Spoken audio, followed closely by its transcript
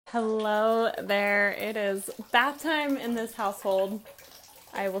Hello there. It is bath time in this household.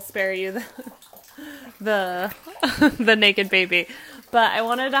 I will spare you the the naked baby. But I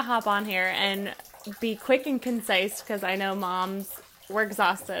wanted to hop on here and be quick and concise because I know moms we're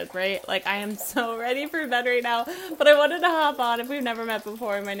exhausted, right? Like I am so ready for bed right now. But I wanted to hop on. If we've never met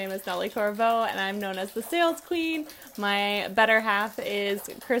before, my name is Nellie Corvo and I'm known as the Sales Queen. My better half is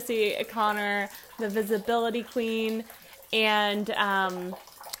Chrissy Connor, the Visibility Queen. And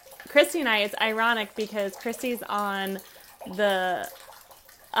Christy and I, it's ironic because Christy's on the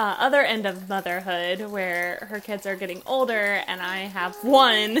other end of motherhood where her kids are getting older and I have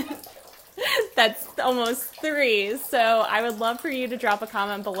one that's almost 3. So I would love for you to drop a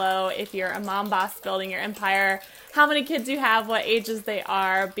comment below if you're a mom boss building your empire, how many kids you have, what ages they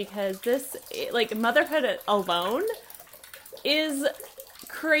are, because this, like motherhood alone is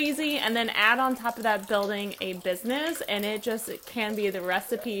crazy, and then add on top of that building a business and it can be the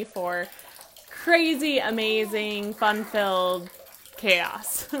recipe for crazy, amazing, fun-filled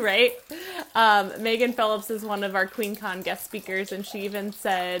chaos, right? Megan Phillips is one of our QueenCon guest speakers, and she even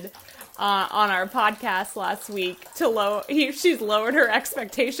said on our podcast last week she's lowered her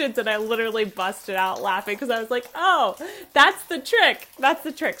expectations, and I literally busted out laughing because I was like, oh, that's the trick. That's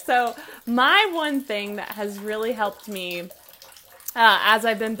the trick. So my one thing that has really helped me as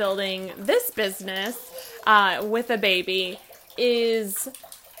I've been building this business with a baby is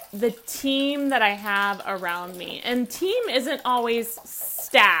the team that I have around me. And team isn't always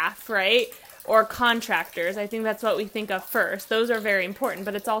staff, right? Or contractors. I think that's what we think of first. Those are very important,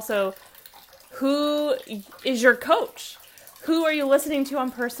 but it's also who is your coach? Who are you listening to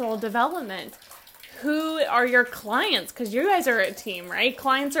on personal development? Who are your clients? Because you guys are a team, right?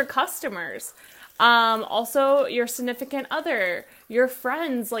 Clients are customers. Also your significant other, your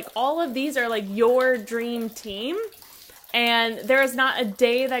friends, like all of these are like your dream team. And there is not a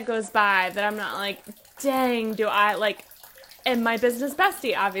day that goes by that I'm not like, dang, and my business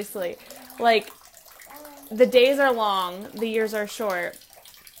bestie, obviously, like the days are long, the years are short,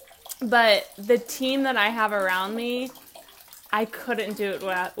 but the team that I have around me, I couldn't do it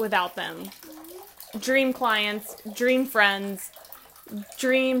without them. Dream clients, dream friends,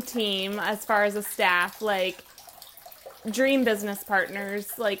 dream team as far as a staff, like dream business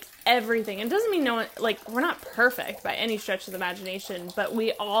partners, like everything. It doesn't mean no one, like we're not perfect by any stretch of the imagination, but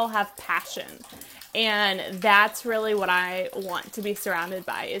we all have passion. And that's really what I want to be surrounded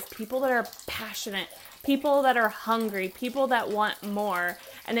by, is people that are passionate, people that are hungry, people that want more.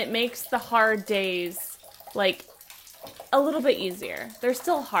 And it makes the hard days like a little bit easier. They're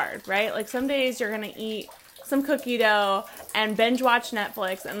still hard, right? Like some days you're going to eat some cookie dough and binge watch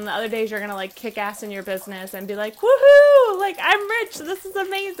Netflix, and the other days you're gonna like kick ass in your business and be like, woohoo, like I'm rich, this is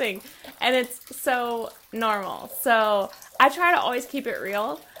amazing. And it's so normal. So I try to always keep it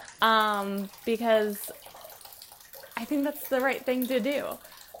real because I think that's the right thing to do.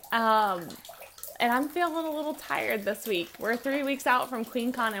 And I'm feeling a little tired this week. We're 3 weeks out from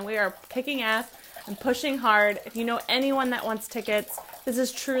QueenCon and we are kicking ass and pushing hard. If you know anyone that wants tickets, this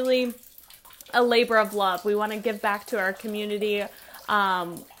is truly a labor of love. We want to give back to our community.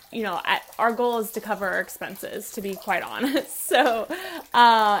 Our goal is to cover our expenses, to be quite honest. So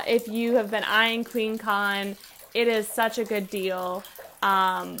if you have been eyeing QueenCon, it is such a good deal.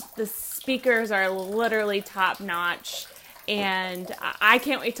 The speakers are literally top notch, and I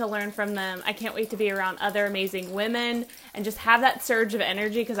can't wait to learn from them. I can't wait to be around other amazing women and just have that surge of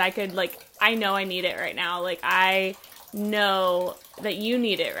energy, because I know I need it right now. Like I know that you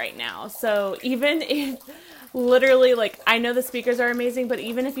need it right now. So even if literally, like, I know the speakers are amazing, but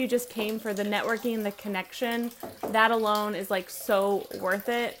even if you just came for the networking and the connection, that alone is like so worth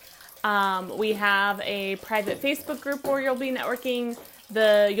it. We have a private Facebook group where you'll be networking.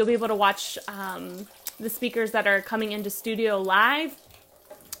 You'll be able to watch the speakers that are coming into studio live.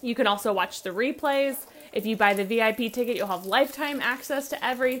 You can also watch the replays. If you buy the VIP ticket, you'll have lifetime access to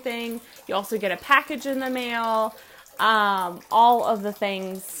everything. You also get a package in the mail. All of the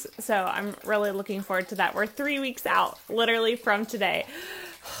things. So I'm really looking forward to that. We're 3 weeks out, literally from today.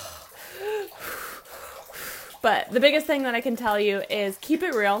 But the biggest thing that I can tell you is keep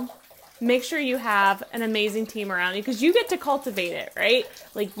it real. Make sure you have an amazing team around you, because you get to cultivate it, right?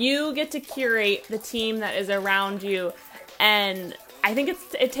 Like you get to curate the team that is around you. And I think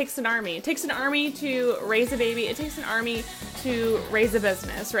it takes an army. It takes an army to raise a baby. It takes an army to raise a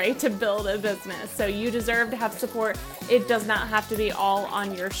business, right? To build a business. So you deserve to have support. It does not have to be all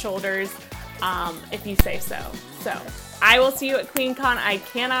on your shoulders if you say so. So I will see you at QueenCon. I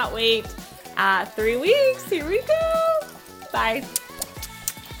cannot wait. 3 weeks. Here we go. Bye.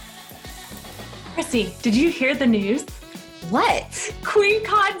 Chrissy, did you hear the news? What?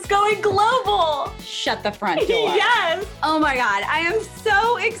 QueenCon's going global. Shut the front door. Yes. Oh my God, I am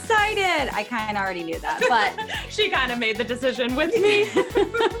so excited. I kind of already knew that, but She kind of made the decision with me.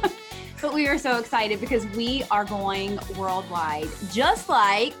 but we are so excited because we are going worldwide, just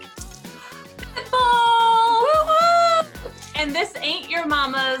like Pitbull. And this ain't your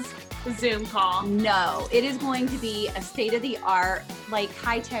mama's Zoom call. No, it is going to be a state-of-the-art, like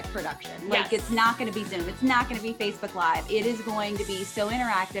high-tech production. Like Yes. it's not going to be Zoom. It's not going to be Facebook Live. It is going to be so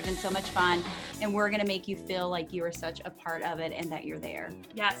interactive and so much fun. And we're going to make you feel like you are such a part of it and that you're there.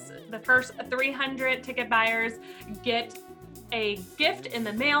 Yes, the first 300 ticket buyers get a gift in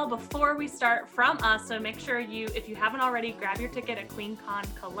the mail before we start from us. So make sure you, if you haven't already, grab your ticket at QueenCon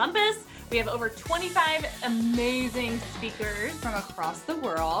Columbus. We have over 25 amazing speakers From across the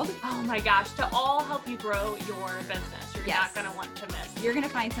world. oh my gosh, to all help you grow your business. You're Yes. not gonna want to miss. You're going to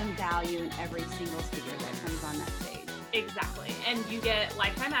find some value in every single speaker that comes on that stage. Exactly. And you get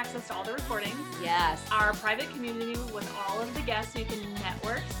lifetime access to all the recordings, Yes. our private community with all of the guests, so you can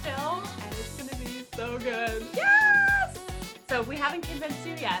network still, and it's gonna be so good. Yes! So if we haven't convinced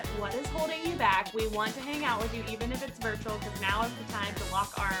you yet, what is holding you back? We want to hang out with you, even if it's virtual, because now is the time to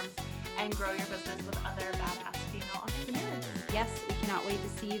lock arms and grow your business with other badass female entrepreneurs. Yes, we cannot wait to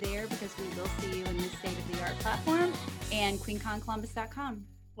see you there because we will see you in this state-of-the-art platform and queenconcolumbus.com.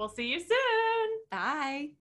 We'll see you soon. Bye.